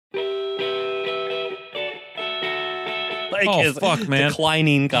is fuck, man.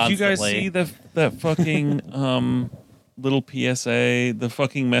 declining constantly. Did you guys see that fucking little PSA, the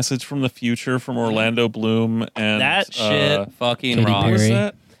fucking message from the future from Orlando Bloom and that shit fucking Katy rocks. What was Perry.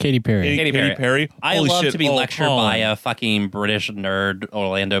 that? Katy Perry. Katy Perry. I Holy love shit. to be Oh, lectured by Colin. a fucking British nerd,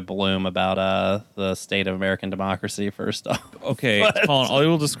 Orlando Bloom, about the state of American democracy. First off, Okay, Colin, I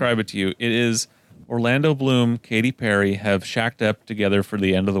will describe it to you. It is Orlando Bloom, Katy Perry have shacked up together for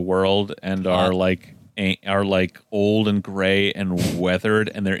the end of the world and are like old and gray and weathered,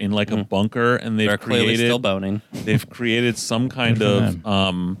 and they're in like a bunker, and they're clearly still boning. They've created some kind of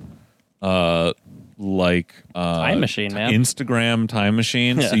Time machine, man. Instagram time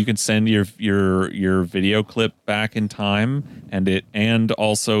machine, so you can send your video clip back in time, and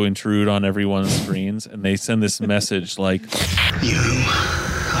also intrude on everyone's screens, and they send this message like, You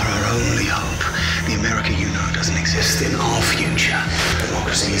are our only hope. The America you know doesn't exist in our future.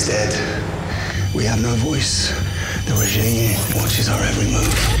 Democracy is dead. We have no voice. The regime watches our every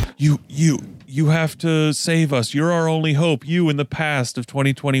move. You have to save us. You're our only hope. You in the past of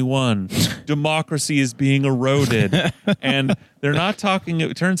 2021. Democracy is being eroded. And they're not talking.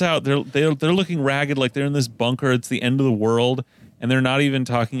 It turns out they're looking ragged, like they're in this bunker. It's the end of the world. And they're not even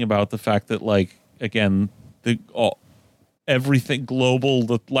talking about the fact that, like, again, everything global,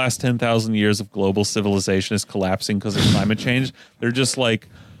 the last 10,000 years of global civilization is collapsing because of climate change. They're just like,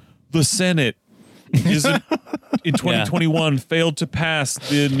 the Senate isn't in 2021 failed to pass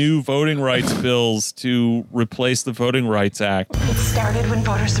the new voting rights bills to replace the Voting Rights Act. It started when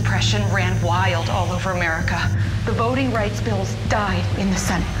voter suppression ran wild all over America. The voting rights bills died in the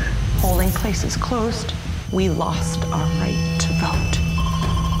Senate. Polling places closed. We lost our right to vote.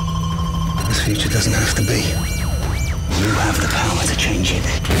 This future doesn't have to be. You have the power to change it.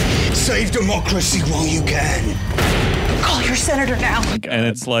 Save democracy while you can. Call your senator now. And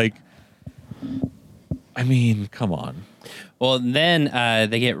it's like, I mean, come on. Well, then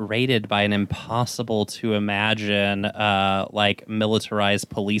they get raided by an impossible to imagine, like militarized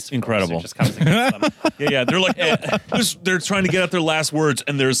police force. Incredible. Who just comes against them. Yeah. They're like, they're trying to get out their last words,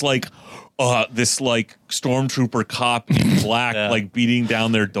 and there's like, this like stormtrooper cop in black, like beating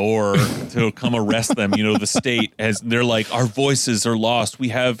down their door to come arrest them. You know, the state they're like, our voices are lost. We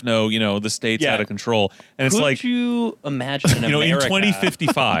have no, the state's out of control. And it's like, could you imagine in America? In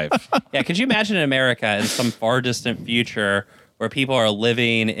 2055. Yeah, could you imagine in America in some far distant future where people are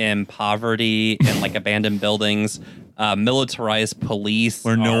living in poverty in like abandoned buildings, militarized police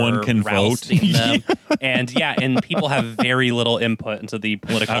where no one can vote, them, and people have very little input into the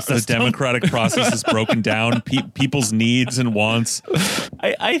political system. The democratic process is broken down. People's needs and wants.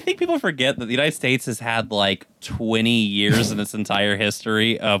 I think people forget that the United States has had like 20 years in its entire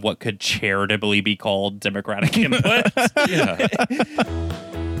history of what could charitably be called democratic input. Yeah.